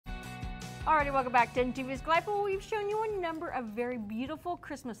Alrighty, welcome back to TV's Life. Well, we've shown you a number of very beautiful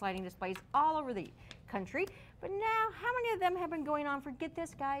Christmas lighting displays all over the country. But now, how many of them have been going on for, get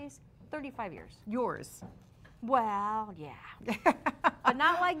this guys, 35 years? Yours. Well, yeah. But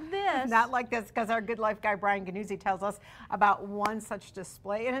not like this. Not like this, because our Good Life guy, Brian Gnuse, tells us about one such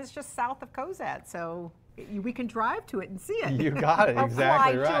display, and it's just south of Cozad, so we can drive to it and see it. You got it,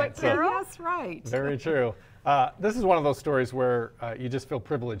 exactly right. Yes, right. Very true. This is one of those stories where you just feel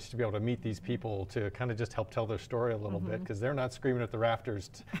privileged to be able to meet these people to kind of just help tell their story a little bit, because they're not screaming at the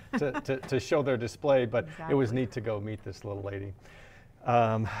rafters to show their display, but it was neat to go meet this little lady.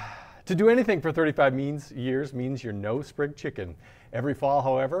 To do anything for 35 years means you're no sprig chicken. Every fall,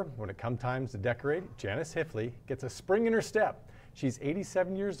 however, when it comes time to decorate, Janice Hueftle gets a spring in her step. She's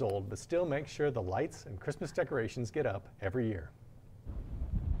 87 years old, but still makes sure the lights and Christmas decorations get up every year.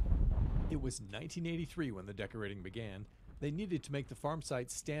 It was 1983 when the decorating began. They needed to make the farm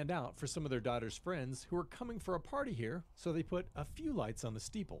site stand out for some of their daughter's friends who were coming for a party here, so they put a few lights on the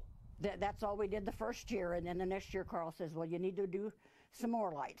steeple. That's all we did the first year, and then the next year Carl says, well, you need to do some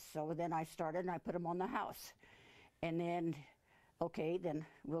more lights. So then I started and I put them on the house. And then, okay, then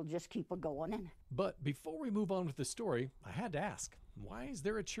we'll just keep it going. But before we move on with the story, I had to ask, why is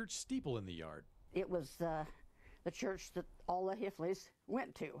there a church steeple in the yard? It was the church that all the Hueftles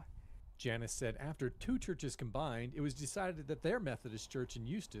went to. Janice said after two churches combined, it was decided that their Methodist church in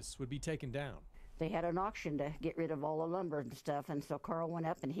Eustis would be taken down. They had an auction to get rid of all the lumber and stuff, and so Carl went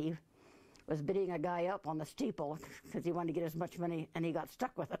up and he was bidding a guy up on the steeple because he wanted to get as much money, and he got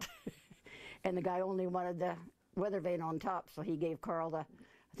stuck with it. And the guy only wanted the weather vane on top, so he gave Carl I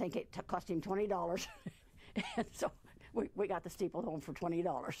think it cost him $20. And so we got the steeple home for $20.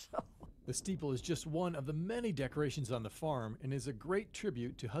 So. The steeple is just one of the many decorations on the farm and is a great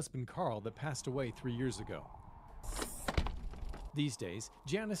tribute to husband Carl that passed away 3 years ago. These days,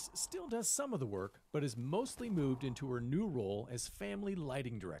 Janice still does some of the work, but is mostly moved into her new role as family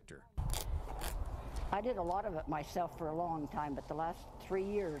lighting director. I did a lot of it myself for a long time, but the last 3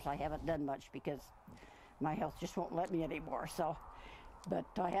 years I haven't done much because my health just won't let me anymore. So, but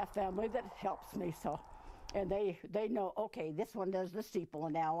I have family that helps me, so, and they know, okay, this one does the steeple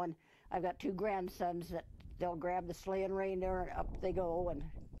now, and I've got 2 grandsons that they'll grab the sleigh and reindeer and up they go. And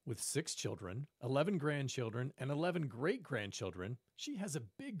with 6 children, 11 grandchildren, and 11 great-grandchildren, she has a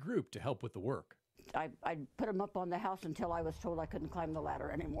big group to help with the work. I'd put them up on the house until I was told I couldn't climb the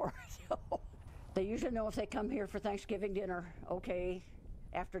ladder anymore. So they usually know if they come here for Thanksgiving dinner, okay,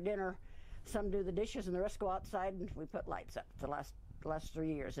 after dinner, some do the dishes and the rest go outside and we put lights up. The last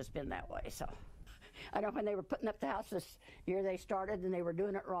 3 years it's been that way. So I know when they were putting up the house this year they started and they were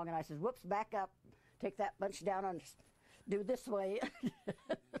doing it wrong, and I said, whoops, back up, take that bunch down and do this way.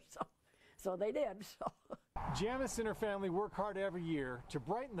 So they did. So. Janice and her family work hard every year to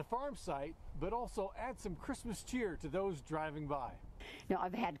brighten the farm site, but also add some Christmas cheer to those driving by. Now,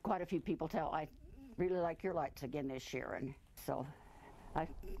 I've had quite a few people tell, I really like your lights again this year, and so I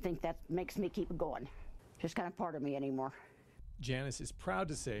think that makes me keep going. Just kind of part of me anymore. Janice is proud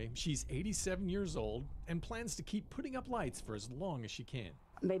to say she's 87 years old and plans to keep putting up lights for as long as she can.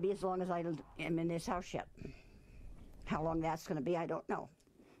 Maybe as long as I am in this house yet. How long that's going to be, I don't know.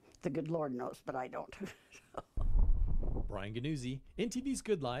 The good Lord knows, but I don't. Brian Gnuse, NTV's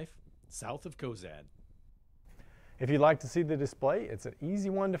Good Life, south of Cozad. If you'd like to see the display, it's an easy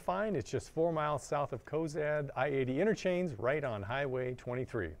one to find. It's just 4 miles south of Cozad, I-80 interchange, right on Highway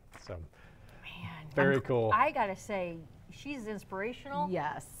 23. So, Man, very cool. I gotta say, she's inspirational.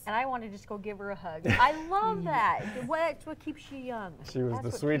 Yes. And I want to just go give her a hug. I love that. That's what keeps you young. She was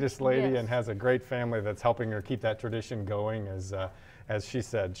the sweetest lady and has a great family that's helping her keep that tradition going. As she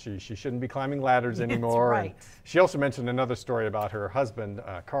said, she shouldn't be climbing ladders anymore. Right. And she also mentioned another story about her husband,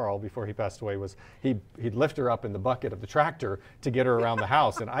 Carl, before he passed away, was he'd lift her up in the bucket of the tractor to get her around the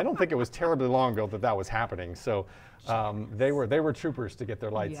house. And I don't think it was terribly long ago that was happening. So they were troopers to get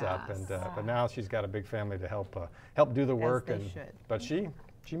their lights up. And but now she's got a big family to help do the work. But she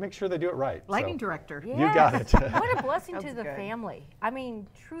makes sure they do it right. Lighting director. Yes. You got it. What a blessing to the good. family. I mean,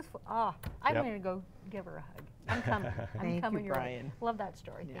 truthful. I'm going to go give her a hug. I'm coming. I'm Thank coming you, Brian. Love that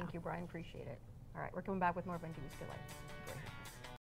story. Yeah. Thank you, Brian. Appreciate it. All right, we're coming back with more of NTV's Good Life.